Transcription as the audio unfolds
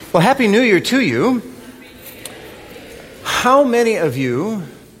Well, Happy New Year to you. How many of you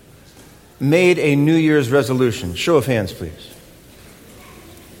made a New Year's resolution? Show of hands, please.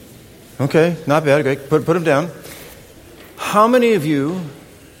 Okay, not bad. Okay, put them down. How many of you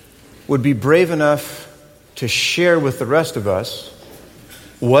would be brave enough to share with the rest of us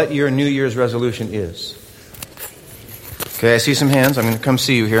what your New Year's resolution is? Okay, I see some hands. I'm going to come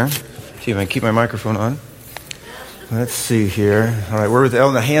see you here. See if I can keep my microphone on. Let's see here. All right, where were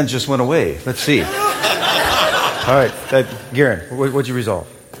the hands just went away. Let's see. All right, Garen, what'd you resolve?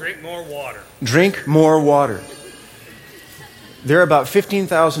 Drink more water. Drink more water. There are about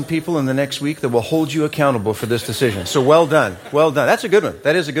 15,000 people in the next week that will hold you accountable for this decision. So well done. Well done. That's a good one.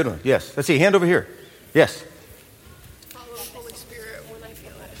 That is a good one. Yes. Let's see. Hand over here. Yes. Follow the Holy Spirit when I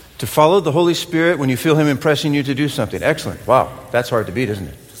feel it. To follow the Holy Spirit when you feel Him impressing you to do something. Excellent. Wow. That's hard to beat, isn't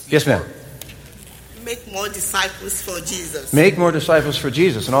it? Yes, ma'am. Make more disciples for Jesus. Make more disciples for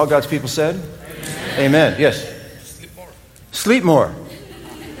Jesus. And all God's people said? Amen. Yes. Sleep more. Sleep more.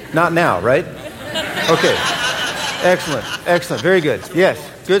 Not now, right? Okay. Excellent. Excellent. Very good. Yes.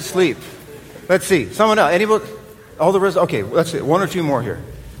 Good sleep. Let's see. Someone else. Anybody? All the rest? Okay. Let's see. One or two more here.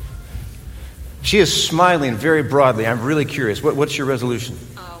 She is smiling very broadly. I'm really curious. What's your resolution?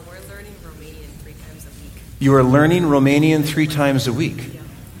 We're learning Romanian 3 times a week. You are learning Romanian 3 times a week. Yeah.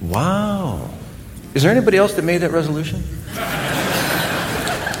 Wow. Is there anybody else that made that resolution?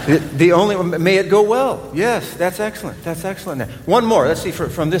 The only one, may it go well. Yes, that's excellent. That's excellent. Now, one more. Let's see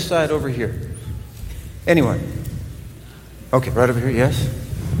from this side over here. Anyone? Okay, right over here. Yes.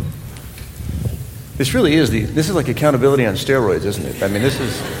 This really is this is like accountability on steroids, isn't it? I mean, this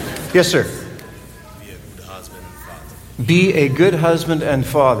is. Yes, sir. Be a good husband and father. Be a good husband and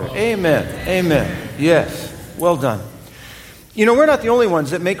father. Amen. Amen. Yes. Well done. You know, we're not the only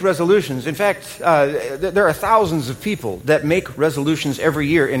ones that make resolutions. In fact, there are thousands of people that make resolutions every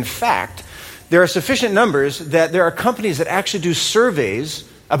year. In fact, there are sufficient numbers that there are companies that actually do surveys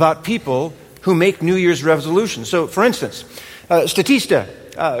about people who make New Year's resolutions. So, for instance, Statista,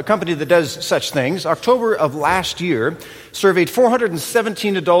 a company that does such things, October of last year, surveyed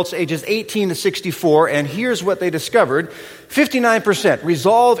 417 adults ages 18 to 64, and here's what they discovered. 59%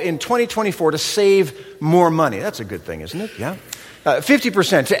 resolve in 2024 to save more money. That's a good thing, isn't it? Yeah.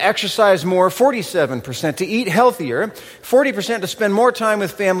 50% to exercise more, 47% to eat healthier, 40% to spend more time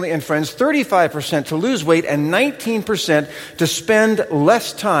with family and friends, 35% to lose weight, and 19% to spend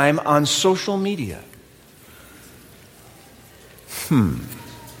less time on social media. You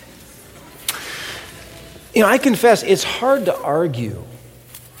know, I confess it's hard to argue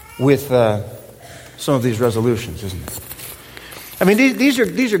with some of these resolutions, isn't it? I mean, these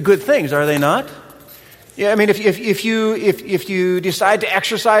are good things, are they not? Yeah, I mean, if you decide to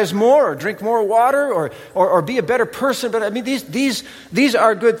exercise more or drink more water or be a better person, but I mean, these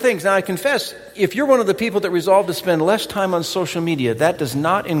are good things. Now, I confess, if you're one of the people that resolve to spend less time on social media, that does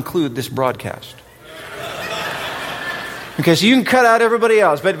not include this broadcast. Okay, so you can cut out everybody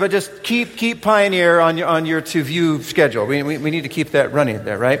else, but just keep Pioneer on your to-view schedule. We need to keep that running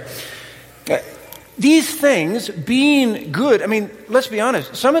there, right? These things being good, I mean, let's be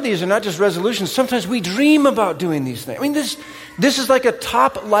honest. Some of these are not just resolutions. Sometimes we dream about doing these things. I mean, this is like a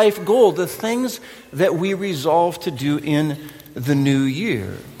top life goal, the things that we resolve to do in the new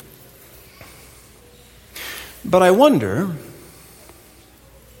year. But I wonder,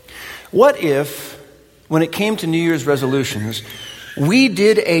 what if, when it came to New Year's resolutions, we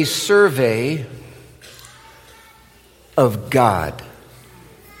did a survey of God?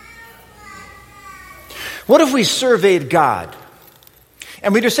 What if we surveyed God?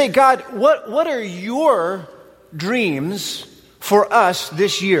 And we just say, God, what are your dreams for us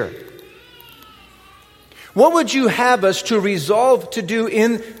this year? What would you have us to resolve to do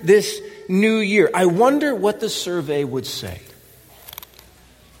in this new year? I wonder what the survey would say.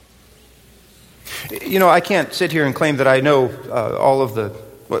 You know, I can't sit here and claim that I know all of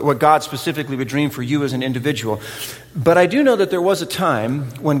what God specifically would dream for you as an individual. But I do know that there was a time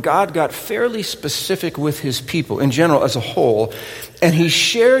when God got fairly specific with His people in general as a whole, and He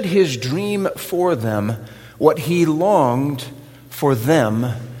shared His dream for them, what He longed for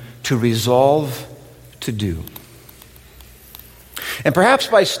them to resolve to do. And perhaps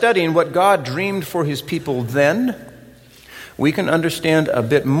by studying what God dreamed for His people then, we can understand a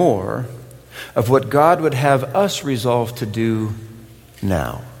bit more of what God would have us resolve to do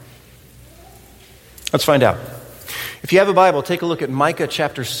now. Let's find out. If you have a Bible, take a look at Micah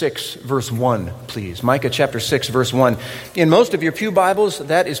chapter 6, verse 1, please. Micah chapter 6, verse 1. In most of your pew Bibles,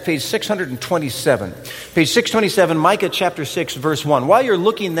 that is page 627. Page 627, Micah chapter 6, verse 1. While you're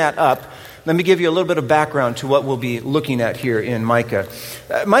looking that up, let me give you a little bit of background to what we'll be looking at here in Micah.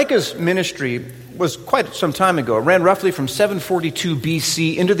 Micah's ministry was quite some time ago. It ran roughly from 742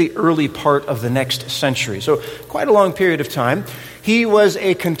 BC into the early part of the next century. So quite a long period of time. He was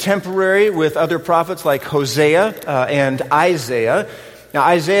a contemporary with other prophets like Hosea and Isaiah. Now,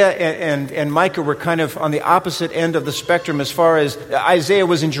 Isaiah and Micah were kind of on the opposite end of the spectrum as far as Isaiah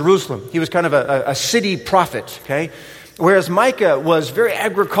was in Jerusalem. He was kind of a city prophet, okay? Whereas Micah was very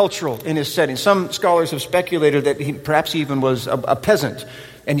agricultural in his setting. Some scholars have speculated that perhaps he even was a peasant,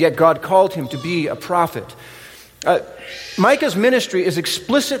 and yet God called him to be a prophet. Micah's ministry is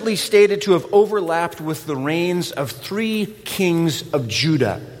explicitly stated to have overlapped with the reigns of 3 kings of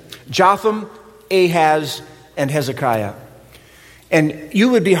Judah: Jotham, Ahaz, and Hezekiah. And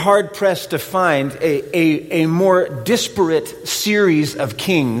you would be hard-pressed to find a more disparate series of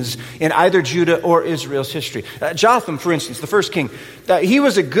kings in either Judah or Israel's history. Jotham, for instance, the first king, he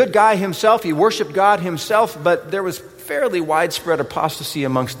was a good guy himself. He worshiped God himself, but there was fairly widespread apostasy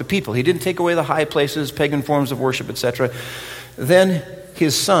amongst the people. He didn't take away the high places, pagan forms of worship, etc. Then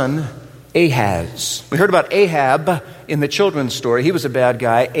his son, Ahaz. We heard about Ahab in the children's story. He was a bad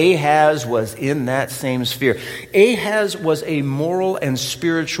guy. Ahaz was in that same sphere. Ahaz was a moral and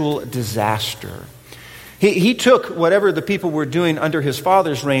spiritual disaster. He took whatever the people were doing under his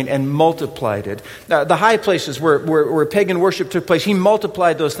father's reign and multiplied it. The high places where pagan worship took place, he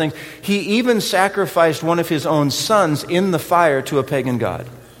multiplied those things. He even sacrificed one of his own sons in the fire to a pagan god.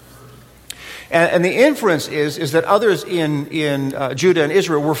 And the inference is that others in Judah and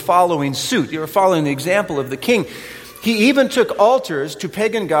Israel were following suit. They were following the example of the king. He even took altars to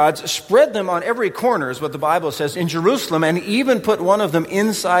pagan gods, spread them on every corner, is what the Bible says, in Jerusalem, and even put one of them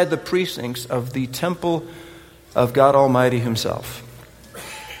inside the precincts of the temple of God Almighty himself.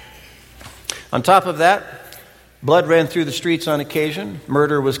 On top of that, blood ran through the streets on occasion.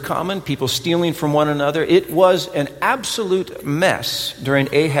 Murder was common, people stealing from one another. It was an absolute mess during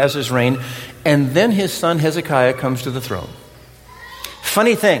Ahaz's reign, and then his son Hezekiah comes to the throne.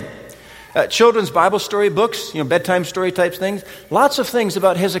 Funny thing, children's Bible story books, bedtime story type things, lots of things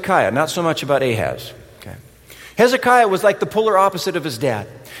about Hezekiah, not so much about Ahaz. Okay. Hezekiah was like the polar opposite of his dad.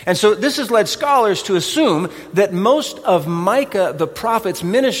 And so this has led scholars to assume that most of Micah the prophet's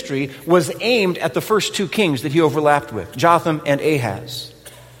ministry was aimed at the first 2 kings that he overlapped with, Jotham and Ahaz.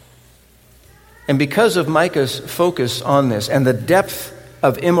 And because of Micah's focus on this and the depth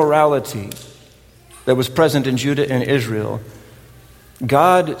of immorality that was present in Judah and Israel,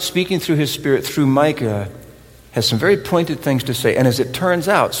 God, speaking through his Spirit through Micah, has some very pointed things to say. And as it turns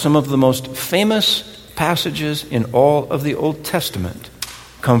out, some of the most famous passages in all of the Old Testament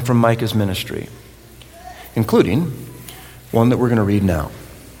come from Micah's ministry, including one that we're going to read now.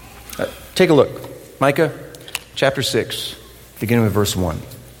 Take a look. Micah chapter 6, beginning with verse 1.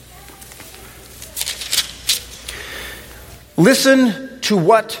 Listen to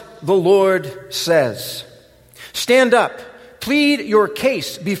what the Lord says. Stand up. Plead your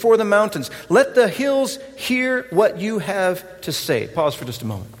case before the mountains. Let the hills hear what you have to say. Pause for just a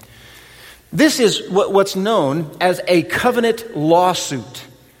moment. This is what's known as a covenant lawsuit.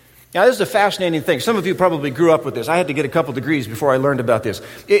 Now, this is a fascinating thing. Some of you probably grew up with this. I had to get a couple degrees before I learned about this.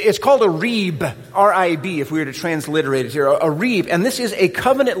 It's called a reeb, R-I-B, if we were to transliterate it here, a reeb. And this is a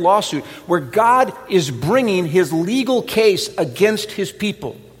covenant lawsuit where God is bringing his legal case against his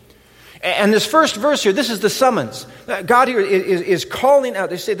people. And this first verse here, this is the summons. God here is calling out.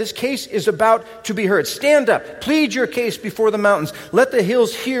 They say this case is about to be heard. Stand up. Plead your case before the mountains. Let the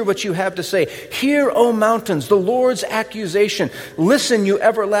hills hear what you have to say. Hear, O mountains, the Lord's accusation. Listen, you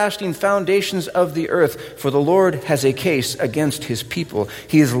everlasting foundations of the earth. For the Lord has a case against his people.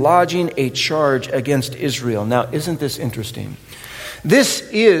 He is lodging a charge against Israel. Now, isn't this interesting? This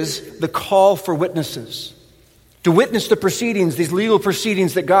is the call for witnesses. To witness the proceedings, these legal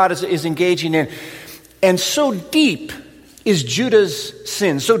proceedings that God is engaging in. And so deep is Judah's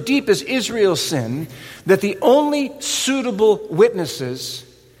sin, so deep is Israel's sin, that the only suitable witnesses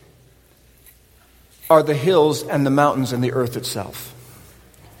are the hills and the mountains and the earth itself.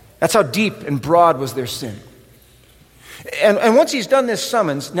 That's how deep and broad was their sin. And once he's done this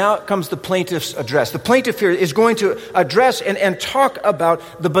summons, now comes the plaintiff's address. The plaintiff here is going to address and talk about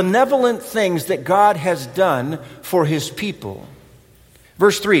the benevolent things that God has done for his people.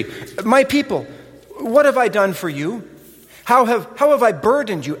 Verse 3, my people, what have I done for you? How have I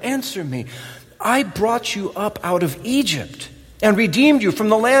burdened you? Answer me. I brought you up out of Egypt and redeemed you from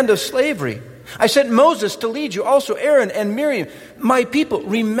the land of slavery. I sent Moses to lead you, also Aaron and Miriam, my people.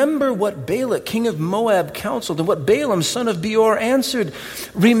 Remember what Balak, king of Moab, counseled, and what Balaam, son of Beor, answered.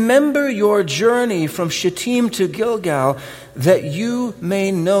 Remember your journey from Shittim to Gilgal, that you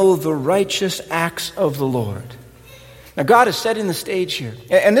may know the righteous acts of the Lord. Now, God is setting the stage here.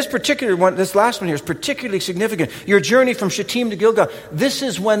 And this particular one, this last one here, is particularly significant. Your journey from Shittim to Gilgal, this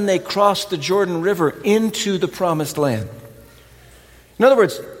is when they crossed the Jordan River into the promised land. In other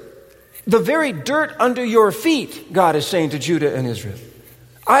words, the very dirt under your feet, God is saying to Judah and Israel,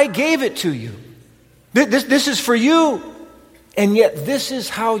 I gave it to you. This is for you. And yet this is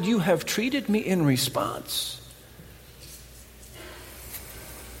how you have treated me in response.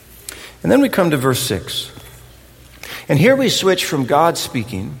 And then we come to verse 6. And here we switch from God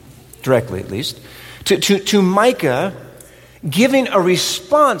speaking, directly at least, to Micah giving a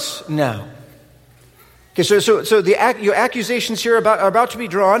response now. Okay, so your accusations here are about to be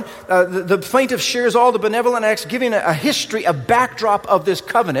drawn. The plaintiff shares all the benevolent acts, giving a history, a backdrop of this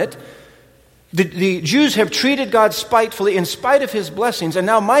covenant. The Jews have treated God spitefully in spite of his blessings, and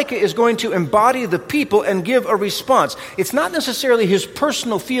now Micah is going to embody the people and give a response. It's not necessarily his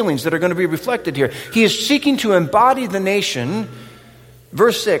personal feelings that are going to be reflected here. He is seeking to embody the nation.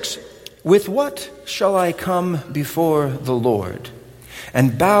 Verse 6, with what shall I come before the Lord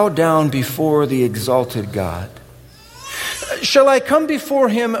and bow down before the exalted God? Shall I come before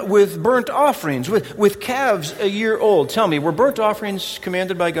him with burnt offerings, with calves a year old? Tell me, were burnt offerings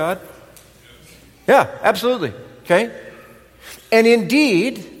commanded by God? Yeah, absolutely. Okay? And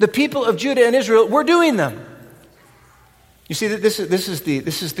indeed, the people of Judah and Israel were doing them. You see, this is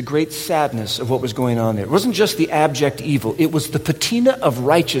the great sadness of what was going on there. It wasn't just the abject evil. It was the patina of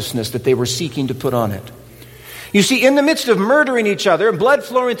righteousness that they were seeking to put on it. You see, in the midst of murdering each other, blood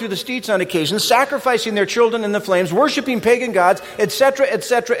flowing through the streets on occasion, sacrificing their children in the flames, worshiping pagan gods, etc.,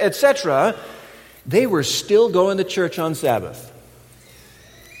 etc., etc., they were still going to church on Sabbath.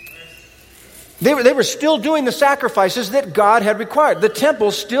 They were still doing the sacrifices that God had required. The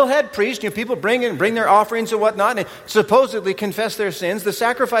temple still had priests. People bring their offerings and whatnot, and supposedly confess their sins. The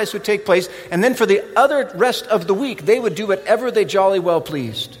sacrifice would take place, and then for the other rest of the week, they would do whatever they jolly well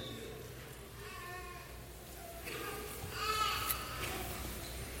pleased.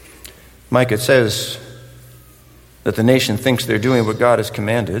 Micah says that the nation thinks they're doing what God has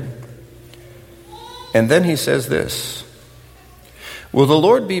commanded. And then he says this, will the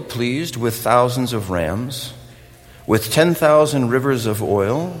Lord be pleased with thousands of rams, with 10,000 rivers of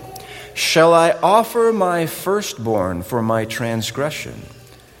oil? Shall I offer my firstborn for my transgression,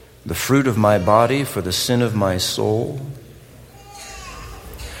 the fruit of my body for the sin of my soul?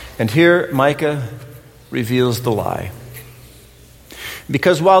 And here Micah reveals the lie.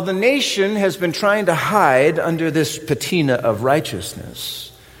 Because while the nation has been trying to hide under this patina of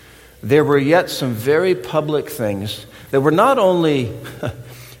righteousness, there were yet some very public things that were not only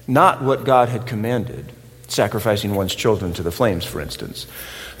not what God had commanded, sacrificing one's children to the flames, for instance,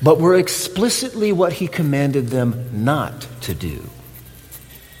 but were explicitly what he commanded them not to do.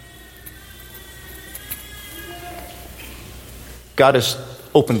 God has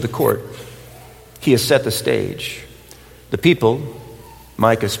opened the court. He has set the stage. The people,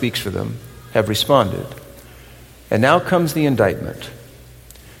 Micah speaks for them, have responded. And now comes the indictment.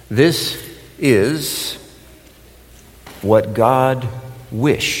 This is what God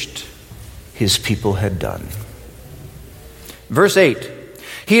wished his people had done. Verse 8,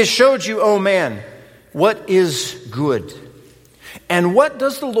 he has showed you, O man, what is good. And what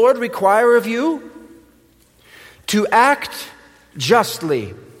does the Lord require of you? To act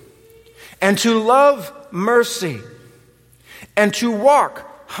justly, and to love mercy, and to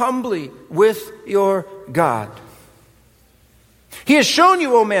walk humbly with your God. He has shown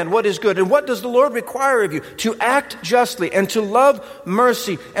you, O man, what is good. And what does the Lord require of you? To act justly, and to love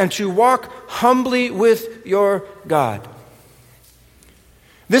mercy, and to walk humbly with your God.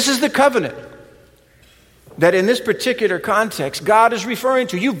 This is the covenant that in this particular context God is referring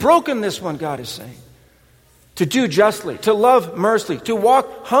to. You've broken this one, God is saying. To do justly, to love mercy, to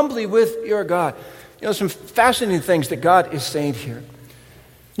walk humbly with your God. Some fascinating things that God is saying here.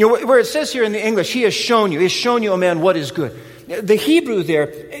 Where it says here in the English, he has shown you, O man, what is good. The Hebrew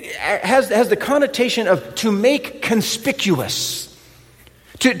there has the connotation of to make conspicuous,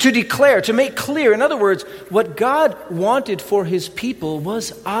 to declare, to make clear. In other words, what God wanted for his people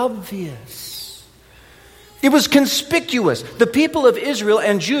was obvious. It was conspicuous. The people of Israel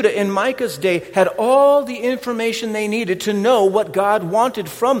and Judah in Micah's day had all the information they needed to know what God wanted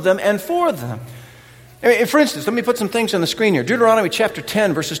from them and for them. I mean, for instance, let me put some things on the screen here. Deuteronomy chapter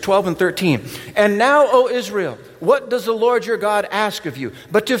 10, verses 12 and 13. And now, O Israel, what does the Lord your God ask of you?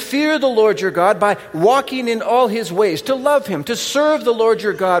 But to fear the Lord your God by walking in all his ways, to love him, to serve the Lord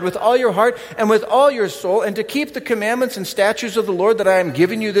your God with all your heart and with all your soul, and to keep the commandments and statutes of the Lord that I am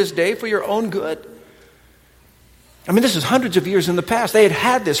giving you this day for your own good. I mean, this is hundreds of years in the past. They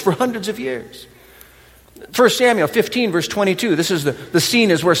had this for hundreds of years. 1 Samuel 15, verse 22. This is the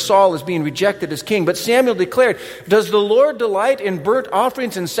scene is where Saul is being rejected as king. But Samuel declared, does the Lord delight in burnt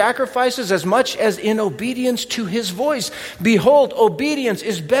offerings and sacrifices as much as in obedience to his voice? Behold, obedience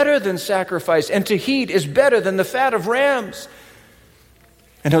is better than sacrifice, and to heed is better than the fat of rams.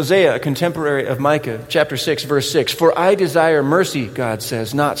 And Hosea, a contemporary of Micah, chapter 6, verse 6. For I desire mercy, God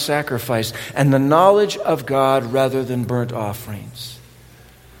says, not sacrifice, and the knowledge of God rather than burnt offerings.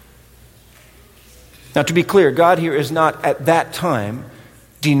 Now, to be clear, God here is not at that time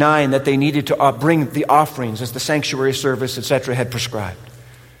denying that they needed to bring the offerings as the sanctuary service, etc., had prescribed.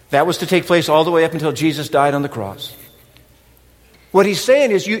 That was to take place all the way up until Jesus died on the cross. What he's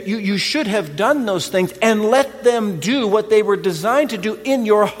saying is you should have done those things and let them do what they were designed to do in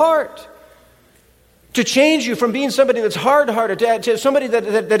your heart. To change you from being somebody that's hard-hearted to somebody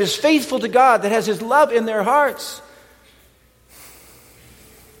that is faithful to God, that has his love in their hearts.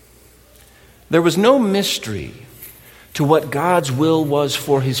 There was no mystery to what God's will was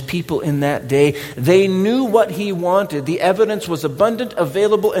for his people in that day. They knew what he wanted. The evidence was abundant,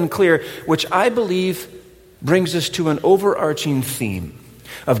 available, and clear, which I believe brings us to an overarching theme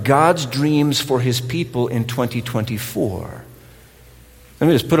of God's dreams for his people in 2024. Let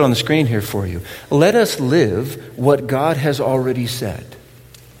me just put it on the screen here for you. Let us live what God has already said.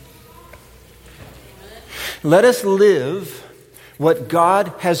 Let us live what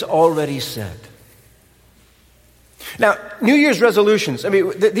God has already said. Now, New Year's resolutions, I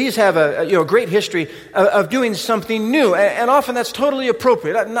mean, these have a great history of doing something new, and often that's totally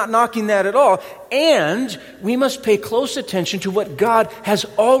appropriate. I'm not knocking that at all. And we must pay close attention to what God has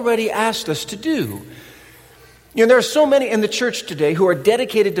already asked us to do. You know, there are so many in the church today who are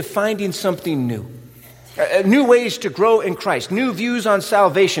dedicated to finding something new. New ways to grow in Christ, new views on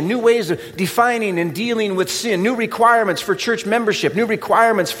salvation, new ways of defining and dealing with sin, new requirements for church membership, new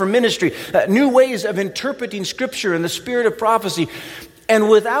requirements for ministry, new ways of interpreting Scripture in the spirit of prophecy. And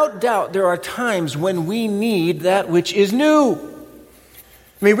without doubt, there are times when we need that which is new.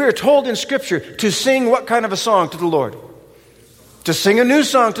 I mean, we are told in Scripture to sing what kind of a song to the Lord? To sing a new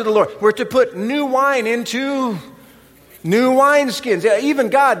song to the Lord. We're to put new wine into new wineskins. Even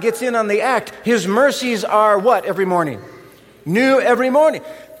God gets in on the act. His mercies are what every morning? New every morning.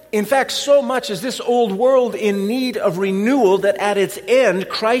 In fact, so much is this old world in need of renewal that at its end,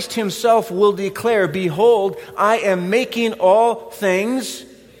 Christ himself will declare, behold, I am making all things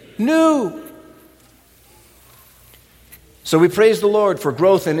new. So we praise the Lord for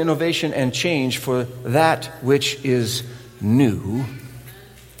growth and innovation and change for that which is new.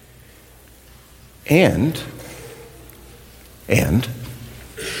 And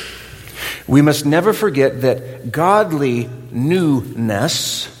we must never forget that godly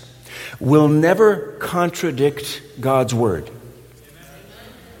newness will never contradict God's word.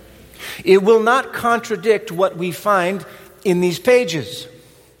 It will not contradict what we find in these pages.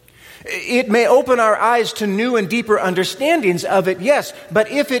 It may open our eyes to new and deeper understandings of it, yes, but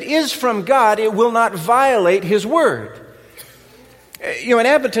if it is from God, it will not violate his word. You know, in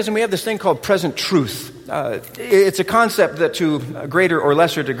Adventism, we have this thing called present truth. It's a concept that to a greater or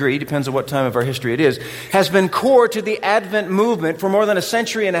lesser degree, depends on what time of our history it is, has been core to the Advent movement for more than a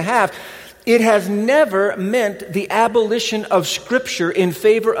century and a half. It has never meant the abolition of Scripture in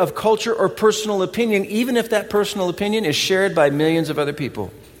favor of culture or personal opinion, even if that personal opinion is shared by millions of other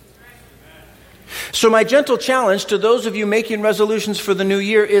people. So my gentle challenge to those of you making resolutions for the new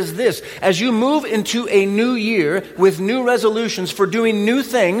year is this. As you move into a new year with new resolutions for doing new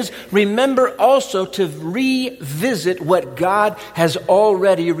things, remember also to revisit what God has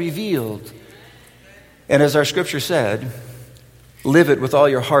already revealed. And as our scripture said, live it with all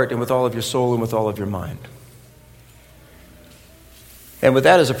your heart and with all of your soul and with all of your mind. And with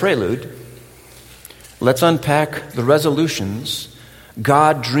that as a prelude, let's unpack the resolutions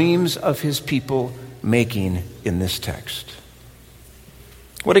God dreams of his people making in this text.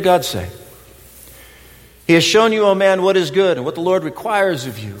 What did God say? He has shown you, O man, what is good and what the Lord requires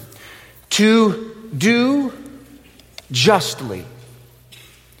of you. To do justly.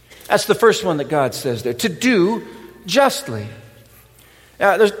 That's the first one that God says there. To do justly.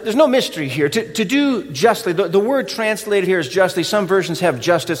 Now, there's no mystery here. To do justly, the word translated here is justly. Some versions have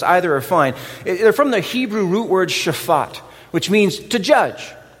justice. Either are fine. They're from the Hebrew root word shafat, which means to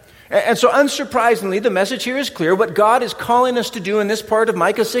judge. And so unsurprisingly, the message here is clear. What God is calling us to do in this part of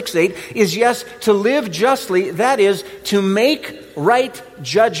Micah 6:8 is, yes, to live justly, that is, to make right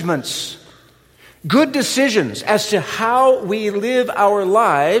judgments, good decisions as to how we live our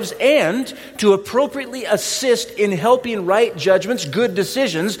lives, and to appropriately assist in helping right judgments, good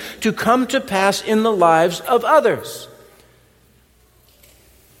decisions, to come to pass in the lives of others.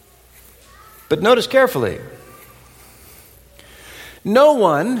 But notice carefully, no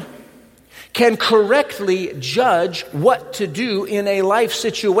one can correctly judge what to do in a life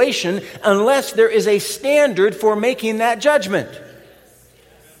situation unless there is a standard for making that judgment.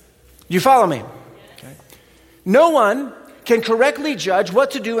 You follow me? Okay. No one can correctly judge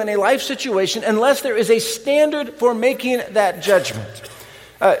what to do in a life situation unless there is a standard for making that judgment.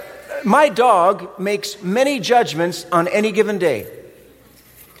 My dog makes many judgments on any given day.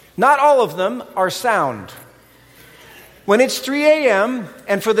 Not all of them are sound. When it's 3 a.m.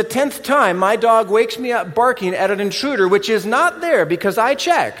 and for the 10th time my dog wakes me up barking at an intruder which is not there because I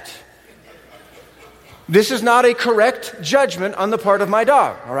checked, this is not a correct judgment on the part of my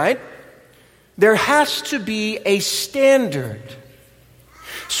dog, all right? There has to be a standard.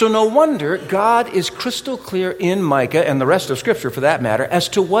 So no wonder God is crystal clear in Micah, and the rest of Scripture for that matter, as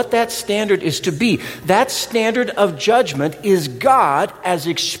to what that standard is to be. That standard of judgment is God as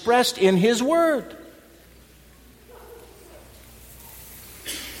expressed in His Word.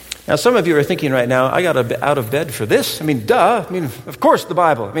 Now, some of you are thinking right now, I got out of bed for this. I mean, duh. I mean, of course the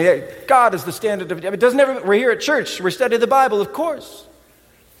Bible. I mean, God is the standard of it. We're here at church. We're studying the Bible, of course.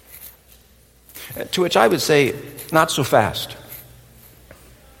 To which I would say, not so fast.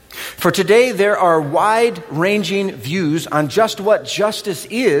 For today, there are wide-ranging views on just what justice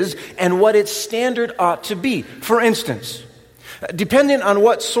is and what its standard ought to be. For instance, depending on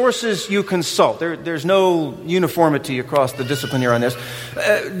what sources you consult, there's no uniformity across the discipline here on this.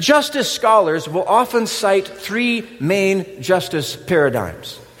 Justice scholars will often cite three main justice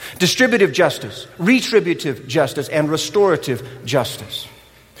paradigms: distributive justice, retributive justice, and restorative justice.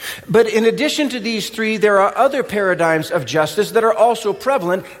 But in addition to these three, there are other paradigms of justice that are also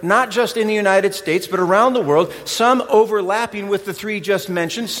prevalent, not just in the United States, but around the world, some overlapping with the three just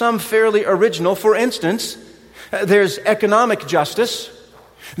mentioned, some fairly original. For instance, there's economic justice,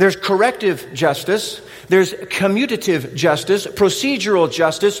 there's corrective justice, there's commutative justice, procedural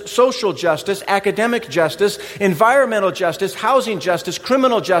justice, social justice, academic justice, environmental justice, housing justice,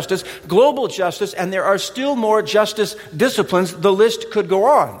 criminal justice, global justice, and there are still more justice disciplines. The list could go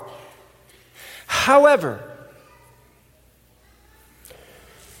on. However,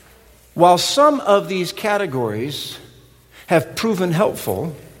 while some of these categories have proven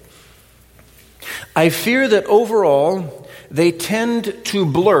helpful, I fear that overall they tend to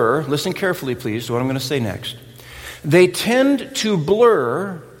blur, listen carefully please to what I'm going to say next. They tend to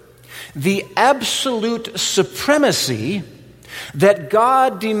blur the absolute supremacy that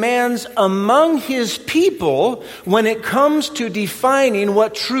God demands among His people when it comes to defining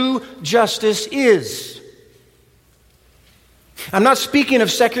what true justice is. I'm not speaking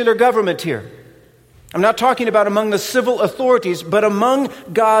of secular government here. I'm not talking about among the civil authorities, but among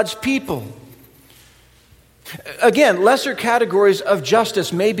God's people. Again, lesser categories of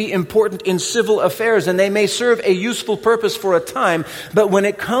justice may be important in civil affairs and they may serve a useful purpose for a time, but when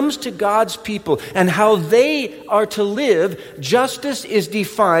it comes to God's people and how they are to live, justice is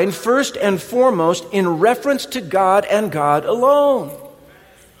defined first and foremost in reference to God and God alone.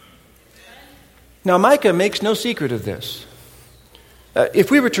 Now, Micah makes no secret of this.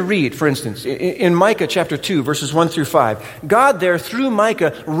 If we were to read, for instance, in Micah chapter 2, verses 1 through 5, God there, through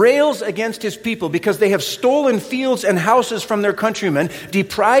Micah, rails against His people because they have stolen fields and houses from their countrymen,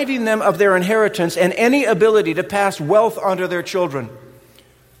 depriving them of their inheritance and any ability to pass wealth onto their children.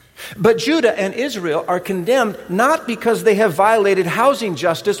 But Judah and Israel are condemned not because they have violated housing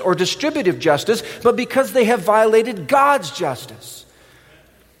justice or distributive justice, but because they have violated God's justice.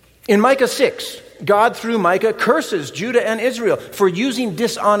 In Micah 6, God, through Micah, curses Judah and Israel for using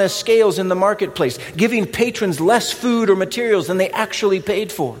dishonest scales in the marketplace, giving patrons less food or materials than they actually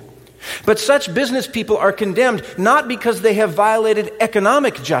paid for. But such business people are condemned not because they have violated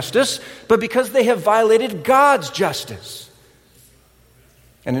economic justice, but because they have violated God's justice.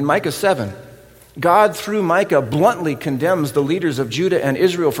 And in Micah 7, God, through Micah, bluntly condemns the leaders of Judah and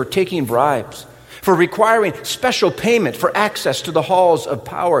Israel for taking bribes, for requiring special payment for access to the halls of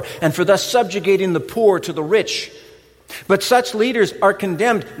power, and for thus subjugating the poor to the rich. But such leaders are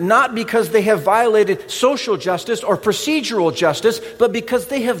condemned not because they have violated social justice or procedural justice, but because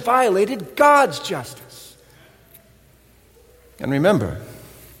they have violated God's justice. And remember,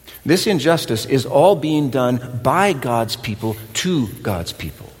 this injustice is all being done by God's people to God's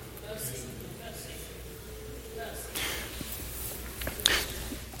people.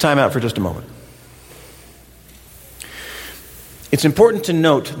 Time out for just a moment. It's important to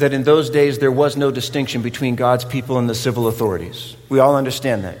note that in those days there was no distinction between God's people and the civil authorities. We all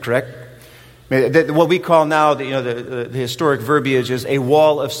understand that, correct? What we call now, the historic verbiage is a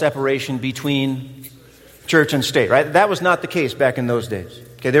wall of separation between church and state, right? That was not the case back in those days.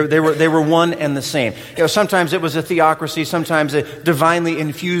 Okay, they were one and the same. Sometimes it was a theocracy, sometimes a divinely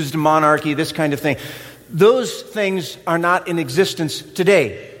infused monarchy, this kind of thing. Those things are not in existence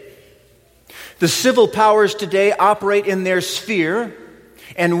today. The civil powers today operate in their sphere,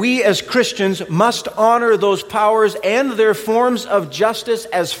 and we as Christians must honor those powers and their forms of justice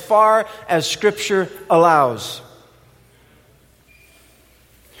as far as Scripture allows.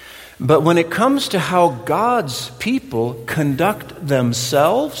 But when it comes to how God's people conduct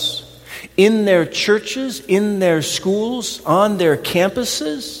themselves in their churches, in their schools, on their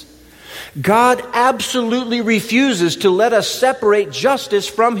campuses, God absolutely refuses to let us separate justice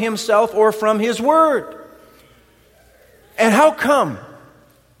from Himself or from His Word. And how come?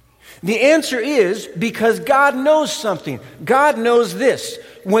 The answer is because God knows something. God knows this.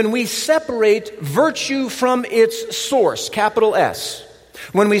 When we separate virtue from its source, capital S,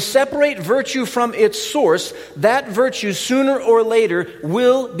 when we separate virtue from its source, that virtue sooner or later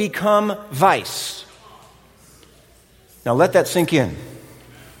will become vice. Now let that sink in.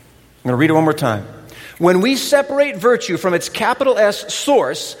 I'm going to read it one more time. When we separate virtue from its capital S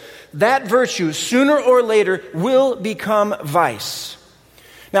source, that virtue sooner or later will become vice.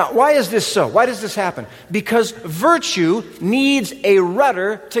 Now, why is this so? Why does this happen? Because virtue needs a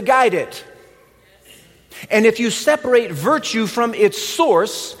rudder to guide it. And if you separate virtue from its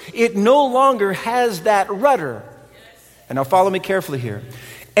source, it no longer has that rudder. And now follow me carefully here.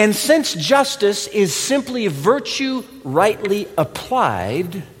 And since justice is simply virtue rightly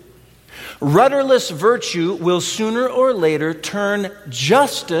applied, rudderless virtue will sooner or later turn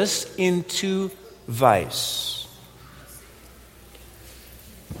justice into vice.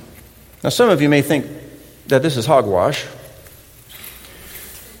 Now, some of you may think that this is hogwash.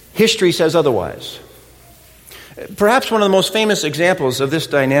 History says otherwise. Perhaps one of the most famous examples of this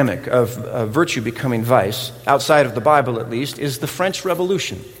dynamic of virtue becoming vice, outside of the Bible at least, is the French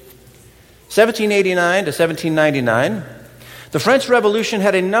Revolution. 1789 to 1799. The French Revolution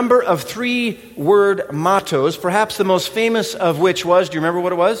had a number of three-word mottos, perhaps the most famous of which was, do you remember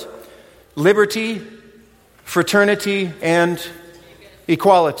what it was? Liberty, fraternity, and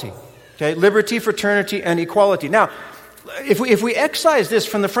equality. Okay, liberty, fraternity, and equality. Now, if we excise this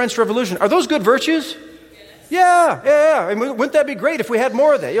from the French Revolution, are those good virtues? Yeah. I mean, wouldn't that be great if we had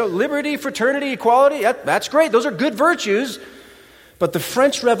more of that? Liberty, fraternity, equality, that's great. Those are good virtues. But the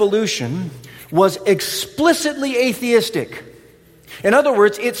French Revolution was explicitly atheistic. In other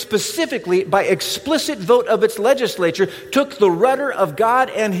words, it specifically, by explicit vote of its legislature, took the rudder of God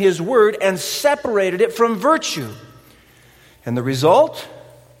and His Word and separated it from virtue. And the result?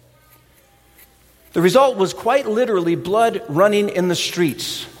 The result was quite literally blood running in the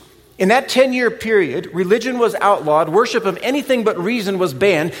streets. In that 10-year period, religion was outlawed, worship of anything but reason was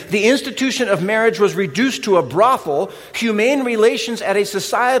banned, the institution of marriage was reduced to a brothel, humane relations at a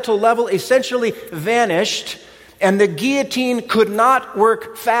societal level essentially vanished, and the guillotine could not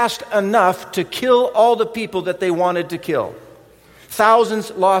work fast enough to kill all the people that they wanted to kill.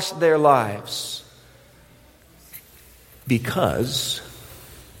 Thousands lost their lives because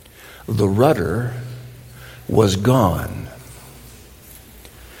the rudder was gone.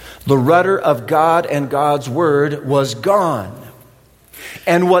 The rudder of God and God's Word was gone.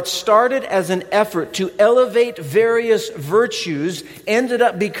 And what started as an effort to elevate various virtues ended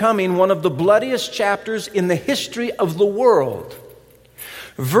up becoming one of the bloodiest chapters in the history of the world.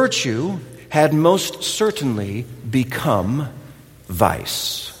 Virtue had most certainly become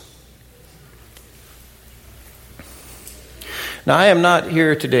vice. Now, I am not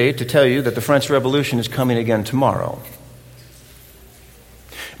here today to tell you that the French Revolution is coming again tomorrow.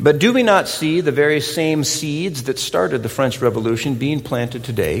 But do we not see the very same seeds that started the French Revolution being planted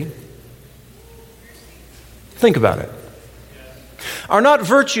today? Think about it. Are not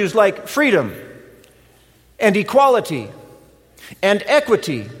virtues like freedom and equality and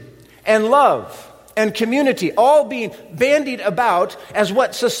equity and love and community all being bandied about as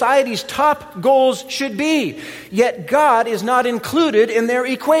what society's top goals should be? Yet God is not included in their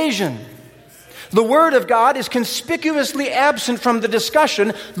equation. The Word of God is conspicuously absent from the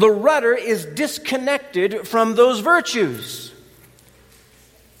discussion. The rudder is disconnected from those virtues.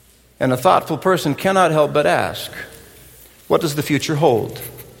 And a thoughtful person cannot help but ask, what does the future hold?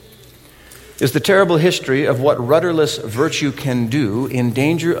 Is the terrible history of what rudderless virtue can do in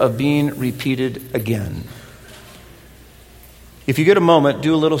danger of being repeated again? If you get a moment,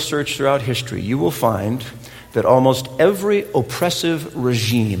 do a little search throughout history. You will find that almost every oppressive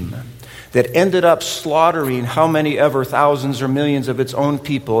regime that ended up slaughtering how many ever thousands or millions of its own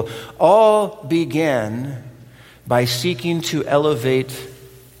people all began by seeking to elevate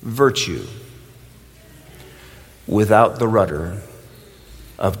virtue without the rudder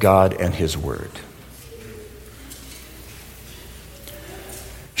of God and His Word.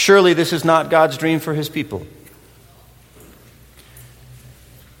 Surely this is not God's dream for His people.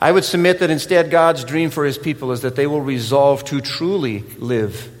 I would submit that instead God's dream for His people is that they will resolve to truly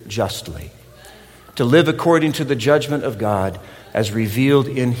live justly, to live according to the judgment of God as revealed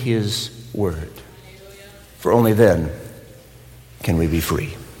in His Word. For only then can we be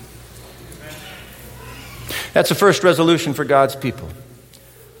free. That's the first resolution for God's people,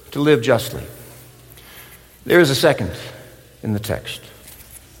 to live justly. There is a second in the text.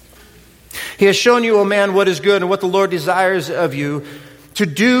 He has shown you, O man, what is good and what the Lord desires of you, to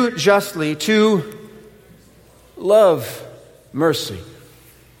do justly, to love mercy.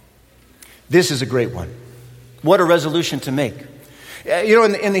 This is a great one. What a resolution to make.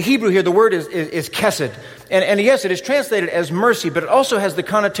 In the Hebrew here, the word is kesed. And yes, it is translated as mercy, but it also has the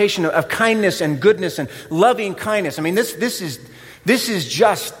connotation of kindness and goodness and loving kindness. I mean, this is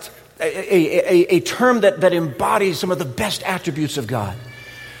just a term that embodies some of the best attributes of God.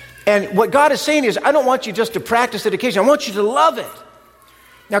 And what God is saying is, I don't want you just to practice it occasionally. I want you to love it.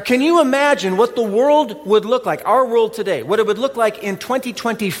 Now, can you imagine what the world would look like, our world today, what it would look like in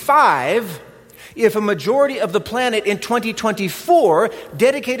 2025 if a majority of the planet in 2024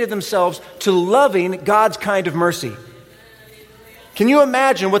 dedicated themselves to loving God's kind of mercy? Can you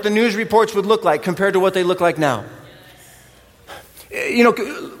imagine what the news reports would look like compared to what they look like now?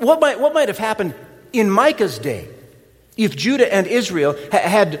 What might have happened in Micah's day if Judah and Israel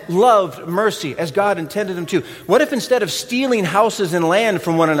had loved mercy as God intended them to? What if instead of stealing houses and land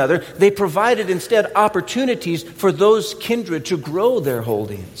from one another, they provided instead opportunities for those kindred to grow their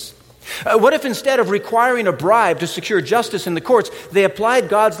holdings? What if instead of requiring a bribe to secure justice in the courts, they applied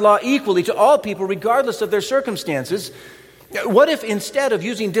God's law equally to all people regardless of their circumstances? What if instead of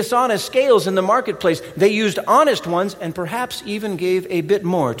using dishonest scales in the marketplace, they used honest ones and perhaps even gave a bit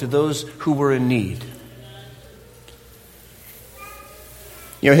more to those who were in need?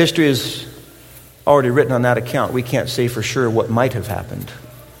 History is already written on that account. We can't say for sure what might have happened.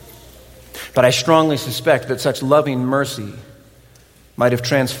 But I strongly suspect that such loving mercy might have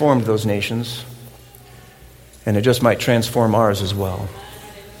transformed those nations, and it just might transform ours as well.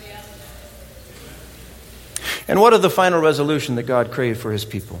 And what of the final resolution that God craved for His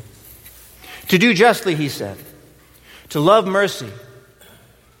people? To do justly, He said, to love mercy,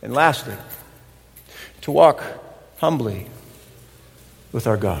 and lastly, to walk humbly with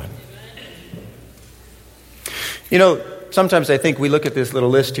our God. Sometimes I think we look at this little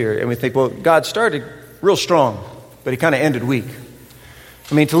list here and we think, well, God started real strong, but He kind of ended weak.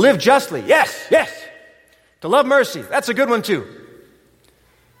 To live justly, yes. To love mercy, that's a good one too.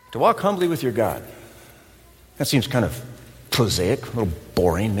 To walk humbly with your God. That seems kind of prosaic, a little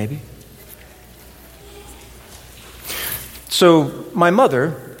boring maybe. So my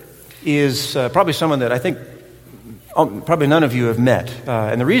mother is probably someone that I think probably none of you have met.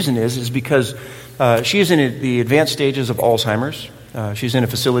 And the reason is because she's in the advanced stages of Alzheimer's. She's in a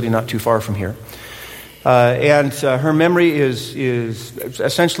facility not too far from here. And her memory is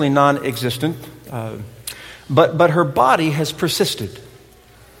essentially non-existent. But her body has persisted.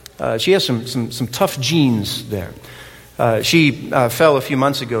 She has some tough genes there. She fell a few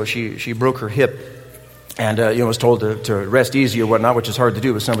months ago. She broke her hip. And was told to rest easy or whatnot, which is hard to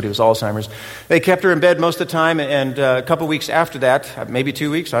do with somebody with Alzheimer's. They kept her in bed most of the time, and a couple weeks after that, maybe 2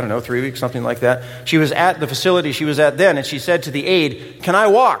 weeks, 3 weeks, something like that, she was at the facility she was at then, and she said to the aide, "Can I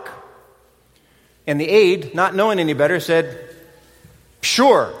walk?" And the aide, not knowing any better, said,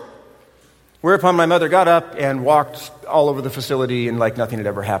 "Sure." Whereupon my mother got up and walked all over the facility and like nothing had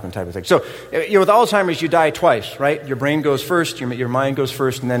ever happened type of thing. So with Alzheimer's, you die twice, right? Your brain goes first, your mind goes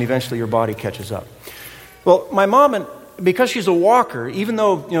first, and then eventually your body catches up. Well, my mom, because she's a walker, even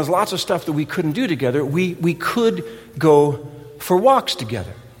though there's lots of stuff that we couldn't do together, we could go for walks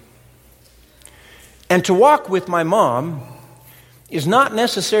together. And to walk with my mom is not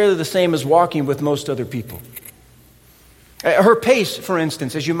necessarily the same as walking with most other people. Her pace, for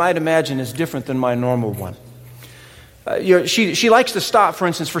instance, as you might imagine, is different than my normal one. She likes to stop, for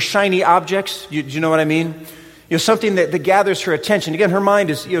instance, for shiny objects. Do you know what I mean? something that gathers her attention. Again, her mind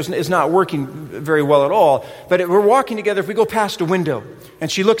is not working very well at all. But we're walking together. If we go past a window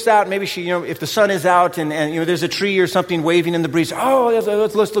and she looks out, maybe if the sun is out and there's a tree or something waving in the breeze. Oh,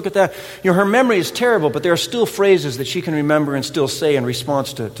 let's look at that. Her memory is terrible, but there are still phrases that she can remember and still say in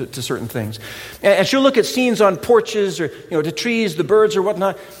response to certain things. And she'll look at scenes on porches or the trees, the birds or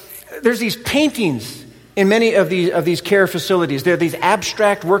whatnot. There's these paintings in many of these care facilities. There are these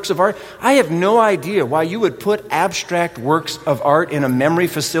abstract works of art. I have no idea why you would put abstract works of art in a memory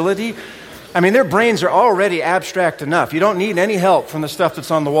facility. I mean, their brains are already abstract enough. You don't need any help from the stuff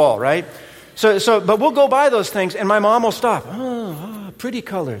that's on the wall, right? But we'll go by those things, and my mom will stop. Oh, pretty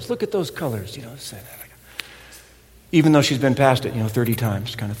colors. Look at those colors. Even though she's been past it, 30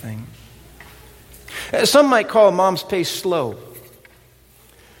 times kind of thing. Some might call Mom's pace slow.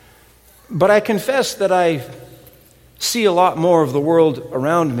 But I confess that I see a lot more of the world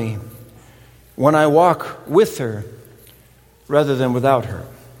around me when I walk with her rather than without her.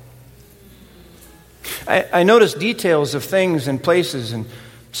 I notice details of things and places and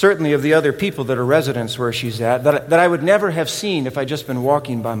certainly of the other people that are residents where she's at that I would never have seen if I'd just been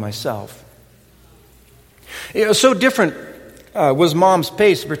walking by myself. So different was Mom's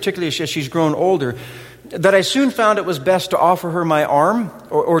pace, particularly as she's grown older, that I soon found it was best to offer her my arm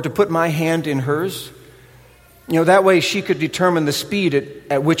or to put my hand in hers. That way she could determine the speed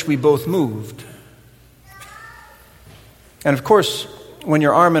at which we both moved. And of course, when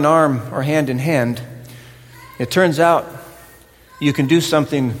you're arm in arm or hand in hand, it turns out you can do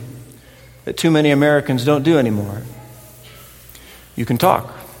something that too many Americans don't do anymore. You can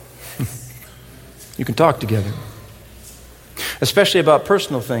talk. You can talk together. Especially about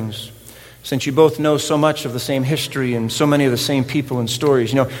personal things. Since you both know so much of the same history and so many of the same people and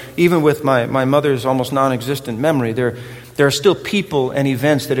stories. Even with my mother's almost non-existent memory, there are still people and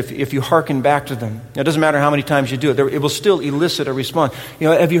events that if you hearken back to them, it doesn't matter how many times you do it, it will still elicit a response.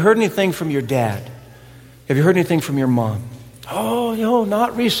 Have you heard anything from your dad? Have you heard anything from your mom? Oh,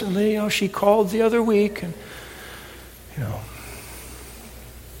 not recently. She called the other week.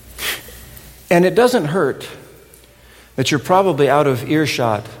 And it doesn't hurt that you're probably out of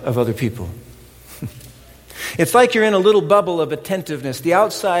earshot of other people. It's like you're in a little bubble of attentiveness. The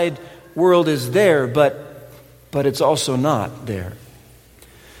outside world is there, but it's also not there.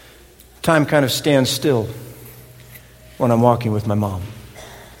 Time kind of stands still when I'm walking with my mom.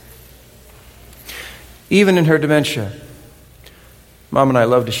 Even in her dementia, Mom and I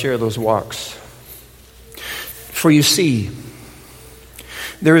love to share those walks. For you see,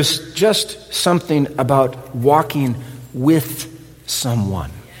 there is just something about walking with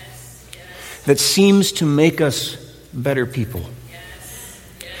someone that seems to make us better people.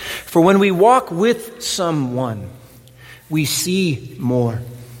 For when we walk with someone, we see more,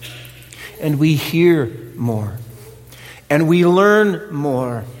 and we hear more, and we learn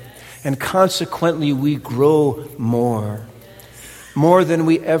more, and consequently we grow more than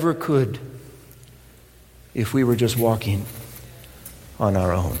we ever could if we were just walking on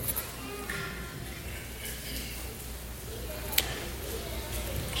our own.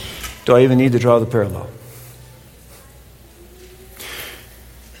 Do I even need to draw the parallel?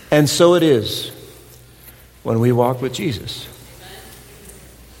 And so it is when we walk with Jesus.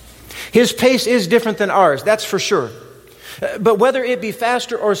 His pace is different than ours, that's for sure. But whether it be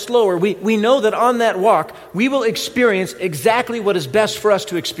faster or slower, we know that on that walk, we will experience exactly what is best for us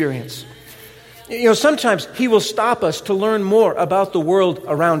to experience. Sometimes he will stop us to learn more about the world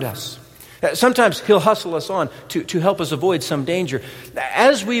around us. Sometimes he'll hustle us on to help us avoid some danger.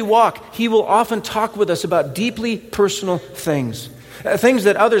 As we walk, he will often talk with us about deeply personal things. Things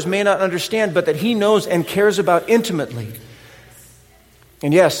that others may not understand, but that he knows and cares about intimately.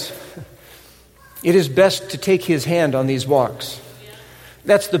 And yes, it is best to take his hand on these walks.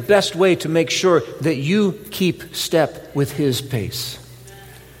 That's the best way to make sure that you keep step with his pace.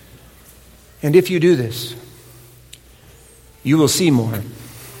 And if you do this, you will see more.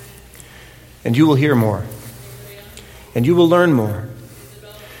 And you will hear more. And you will learn more.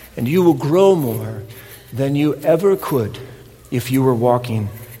 And you will grow more than you ever could if you were walking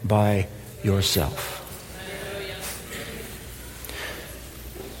by yourself.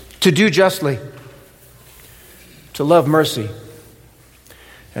 To do justly, to love mercy,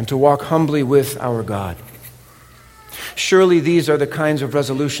 and to walk humbly with our God. Surely these are the kinds of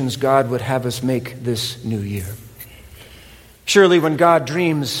resolutions God would have us make this new year. Surely when God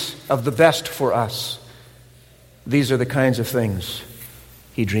dreams of the best for us, these are the kinds of things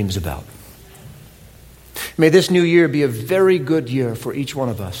he dreams about. May this new year be a very good year for each one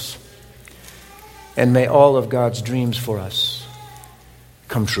of us. And may all of God's dreams for us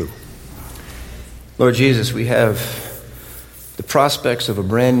come true. Lord Jesus, we have the prospects of a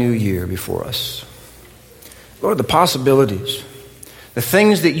brand new year before us. Lord, the possibilities, the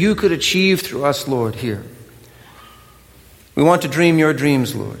things that you could achieve through us, Lord, here. We want to dream your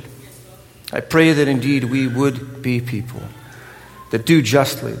dreams, Lord. I pray that indeed we would be people that do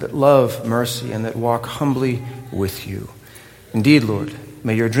justly, that love mercy, and that walk humbly with you. Indeed, Lord,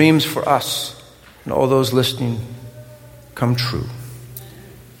 may your dreams for us and all those listening come true.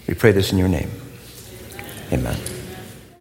 We pray this in your name. Amen.